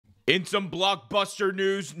In some blockbuster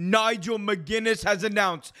news, Nigel McGuinness has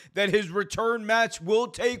announced that his return match will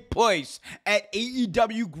take place at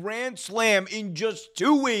AEW Grand Slam in just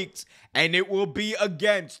 2 weeks, and it will be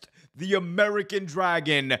against the American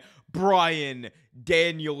Dragon, Bryan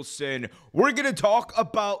Danielson. We're going to talk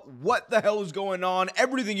about what the hell is going on,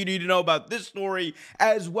 everything you need to know about this story,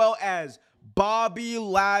 as well as Bobby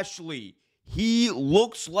Lashley. He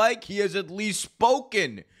looks like he has at least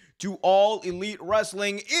spoken to All Elite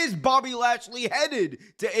Wrestling. Is Bobby Lashley headed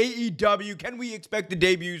to AEW? Can we expect a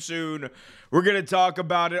debut soon? We're going to talk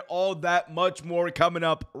about it, all that much more coming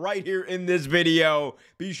up right here in this video.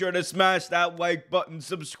 Be sure to smash that like button,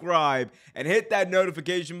 subscribe, and hit that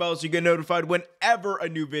notification bell so you get notified whenever a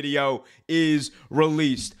new video is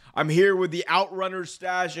released. I'm here with the Outrunner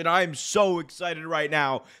stash, and I'm so excited right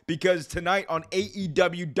now because tonight on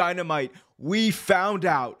AEW Dynamite, we found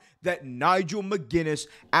out that Nigel McGuinness,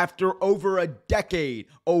 after over a decade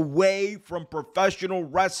away from professional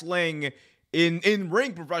wrestling, in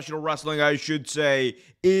ring professional wrestling, I should say,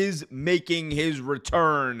 is making his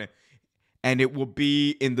return. And it will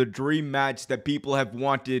be in the dream match that people have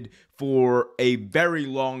wanted for a very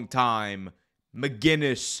long time.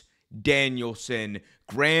 McGuinness Danielson,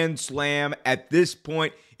 Grand Slam. At this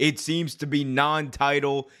point, it seems to be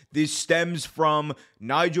non-title. This stems from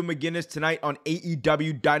Nigel McGuinness tonight on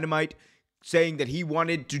AEW Dynamite saying that he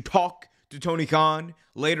wanted to talk to Tony Khan.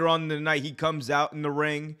 Later on in the night, he comes out in the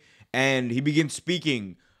ring and he begins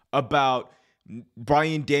speaking about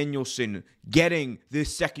Bryan Danielson getting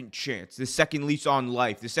this second chance, this second lease on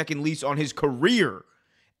life, the second lease on his career,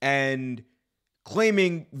 and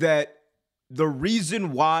claiming that the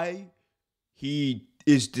reason why he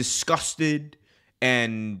is disgusted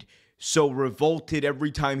and so revolted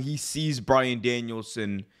every time he sees Bryan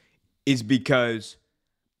Danielson is because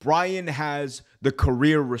Bryan has the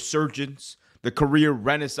career resurgence, the career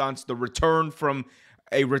renaissance, the return from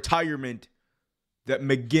a retirement that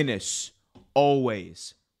McGuinness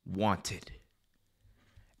always wanted.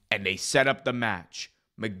 And they set up the match.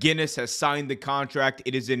 McGuinness has signed the contract.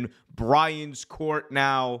 It is in Bryan's court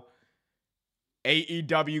now.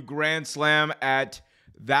 AEW Grand Slam at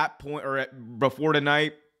that point, or before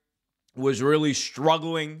tonight, was really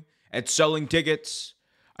struggling at selling tickets.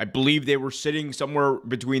 I believe they were sitting somewhere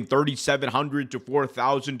between 3,700 to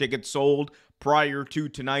 4,000 tickets sold prior to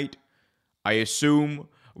tonight. I assume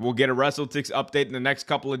we'll get a WrestleTix update in the next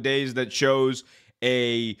couple of days that shows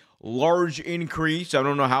a large increase. I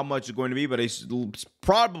don't know how much it's going to be, but it's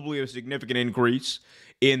probably a significant increase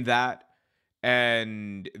in that.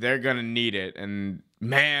 And they're going to need it. And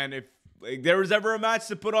man, if there was ever a match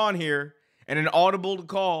to put on here and an audible to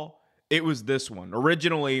call, it was this one.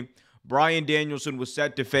 Originally, Bryan Danielson was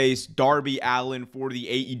set to face Darby Allin for the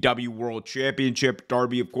AEW World Championship.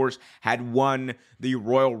 Darby, of course, had won the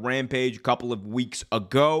Royal Rampage a couple of weeks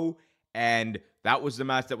ago, and that was the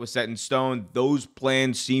match that was set in stone. Those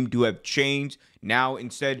plans seem to have changed. Now,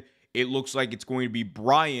 instead, it looks like it's going to be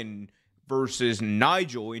Bryan versus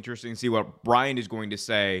Nigel. Interesting to see what Bryan is going to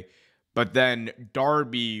say. But then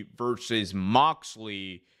Darby versus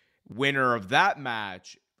Moxley, winner of that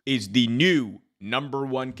match, is the new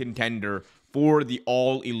 #1 contender for the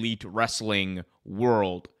All Elite Wrestling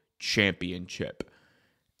World Championship.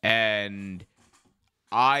 And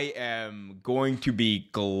I am going to be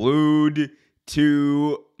glued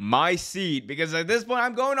to my seat because at this point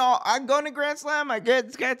I'm going to Grand Slam.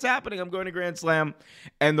 It's happening. I'm going to Grand Slam.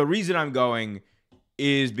 And the reason I'm going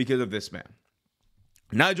is because of this man.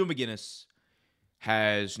 Nigel McGuinness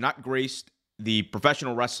has not graced a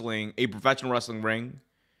professional wrestling ring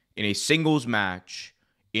in a singles match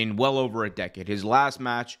in well over a decade. His last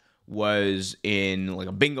match was in like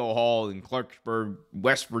a bingo hall in Clarksburg,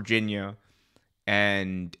 West Virginia.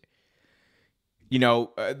 And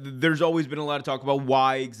there's always been a lot of talk about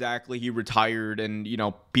why exactly he retired. And,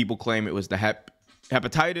 people claim it was the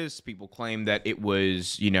hepatitis. People claim that it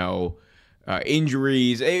was,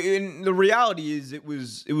 injuries. And the reality is it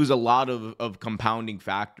was a lot of compounding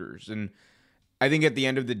factors. And I think at the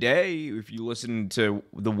end of the day, if you listen to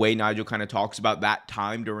the way Nigel kind of talks about that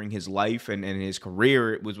time during his life and his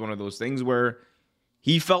career, it was one of those things where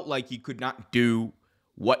he felt like he could not do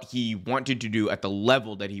what he wanted to do at the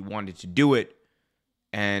level that he wanted to do it.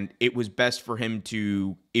 And it was best for him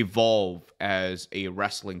to evolve as a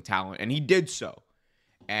wrestling talent. And he did so.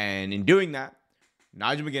 And in doing that,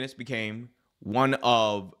 Nigel McGuinness became one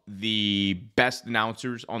of the best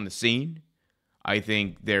announcers on the scene. I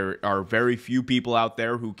think there are very few people out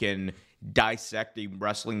there who can dissect a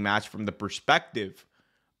wrestling match from the perspective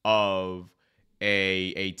of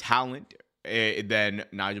a talent than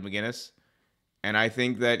Nigel McGuinness. And I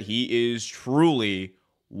think that he is truly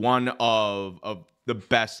one of the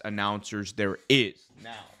best announcers there is.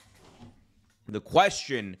 Now, the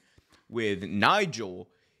question with Nigel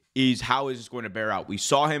is, how is this going to bear out? We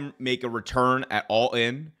saw him make a return at All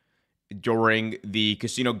In during the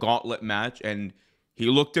Casino Gauntlet match, and he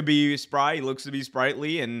looked to be spry. He looks to be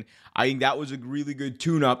sprightly, and I think that was a really good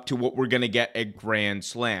tune-up to what we're going to get at Grand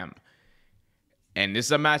Slam. And this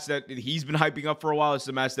is a match that he's been hyping up for a while. It's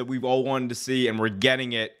a match that we've all wanted to see, and we're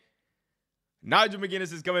getting it. Nigel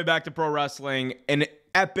McGuinness is coming back to pro wrestling. An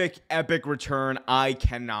epic, epic return. I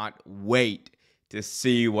cannot wait to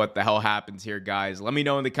see what the hell happens here, guys. Let me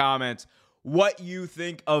know in the comments what you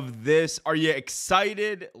think of this. Are you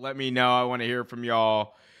excited? Let me know. I want to hear from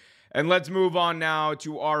y'all. And let's move on now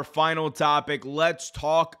to our final topic. Let's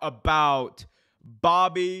talk about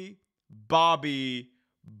Bobby Lashley.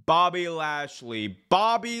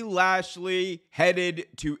 Bobby Lashley headed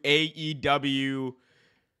to AEW.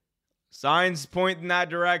 Signs point in that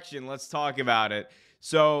direction. Let's talk about it.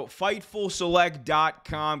 So,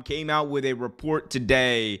 FightfulSelect.com came out with a report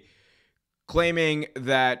today claiming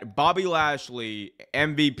that Bobby Lashley,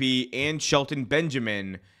 MVP, and Shelton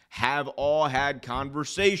Benjamin have all had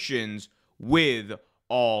conversations with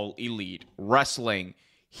All Elite Wrestling.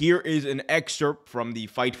 Here is an excerpt from the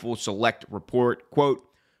Fightful Select report. Quote,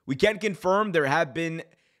 "We can confirm there have been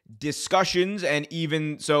discussions and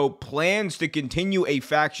even so plans to continue a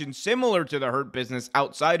faction similar to the Hurt Business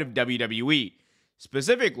outside of WWE.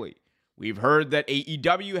 Specifically, we've heard that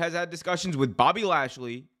AEW has had discussions with Bobby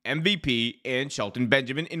Lashley, MVP, and Shelton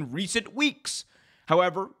Benjamin in recent weeks.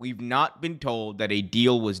 However, we've not been told that a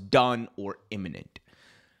deal was done or imminent."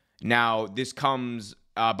 Now, this comes,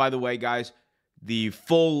 by the way, guys, the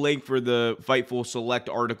full link for the Fightful Select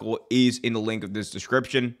article is in the link of this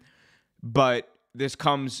description. But this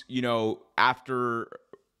comes, after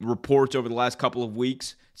reports over the last couple of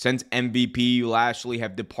weeks since MVP Lashley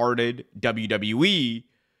have departed WWE,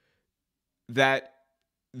 that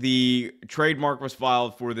the trademark was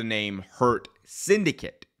filed for the name Hurt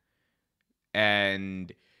Syndicate.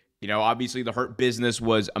 And, obviously the Hurt Business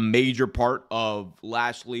was a major part of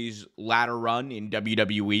Lashley's latter run in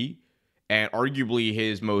WWE and arguably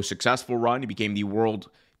his most successful run. He became the world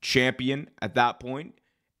champion at that point.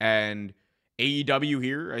 And AEW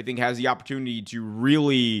here, I think, has the opportunity to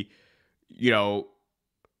really,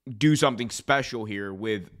 do something special here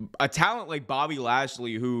with a talent like Bobby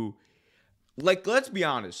Lashley, who, let's be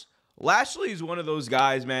honest, Lashley is one of those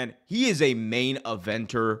guys, man. He is a main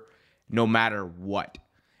eventer no matter what.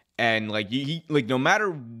 And, he no matter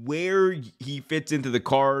where he fits into the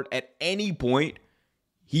card at any point,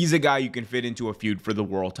 he's a guy you can fit into a feud for the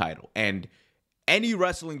world title. And any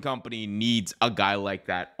wrestling company needs a guy like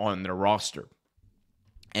that on their roster.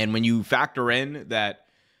 And when you factor in that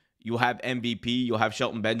you'll have MVP, you'll have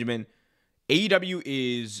Shelton Benjamin, AEW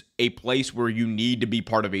is a place where you need to be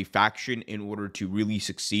part of a faction in order to really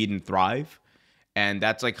succeed and thrive. And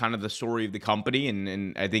that's kind of the story of the company.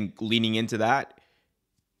 And I think leaning into that,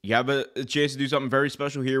 you have a chance to do something very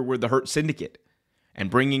special here with the Hurt Syndicate. And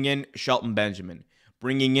bringing in Shelton Benjamin,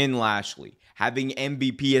 bringing in Lashley, having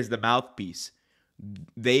MVP as the mouthpiece.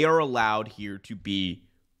 They are allowed here to be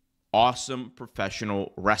awesome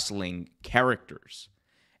professional wrestling characters.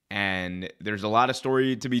 And there's a lot of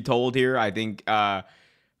story to be told here. I think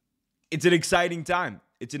it's an exciting time.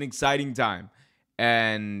 It's an exciting time.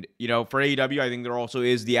 And, for AEW, I think there also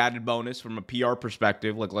is the added bonus from a PR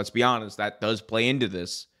perspective. Let's be honest, that does play into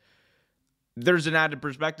this. There's an added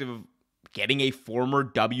perspective of getting a former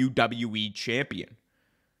WWE champion.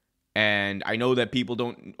 And I know that people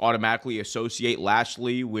don't automatically associate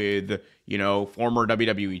Lashley with, former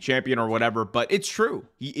WWE champion or whatever, but it's true.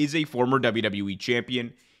 He is a former WWE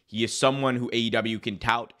champion. He is someone who AEW can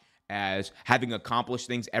tout as having accomplished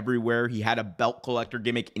things everywhere. He had a belt collector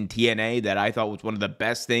gimmick in TNA that I thought was one of the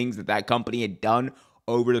best things that company had done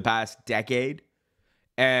over the past decade.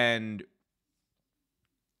 And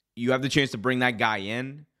you have the chance to bring that guy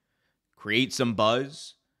in, create some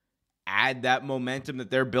buzz, add that momentum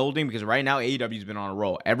that they're building, because right now AEW's been on a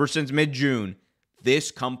roll. Ever since mid-June,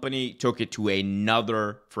 this company took it to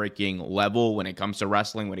another freaking level when it comes to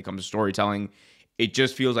wrestling, when it comes to storytelling. It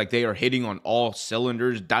just feels like they are hitting on all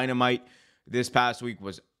cylinders. Dynamite this past week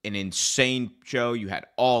was an insane show. You had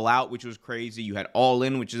All Out, which was crazy. You had All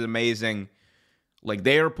In, which is amazing.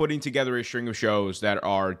 They are putting together a string of shows that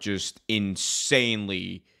are just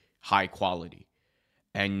insanely high quality.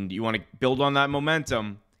 And you want to build on that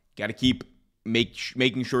momentum. Got to keep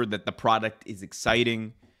making sure that the product is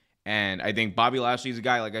exciting. And I think Bobby Lashley is a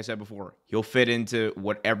guy, like I said before, he'll fit into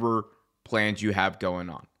whatever plans you have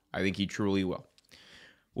going on. I think he truly will.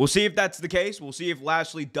 We'll see if that's the case. We'll see if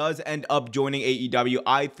Lashley does end up joining AEW.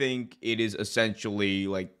 I think it is essentially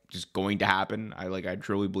like just going to happen. I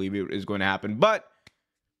truly believe it is going to happen. But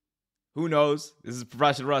who knows? This is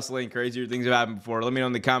professional wrestling. Crazier things have happened before. Let me know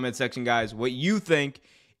in the comment section, guys, what you think.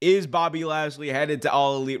 Is Bobby Lashley headed to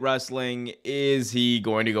All Elite Wrestling? Is he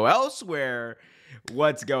going to go elsewhere?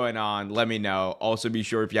 What's going on? Let me know. Also, be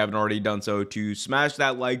sure, if you haven't already done so, to smash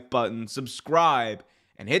that like button, subscribe,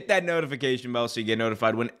 and hit that notification bell so you get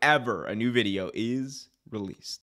notified whenever a new video is released.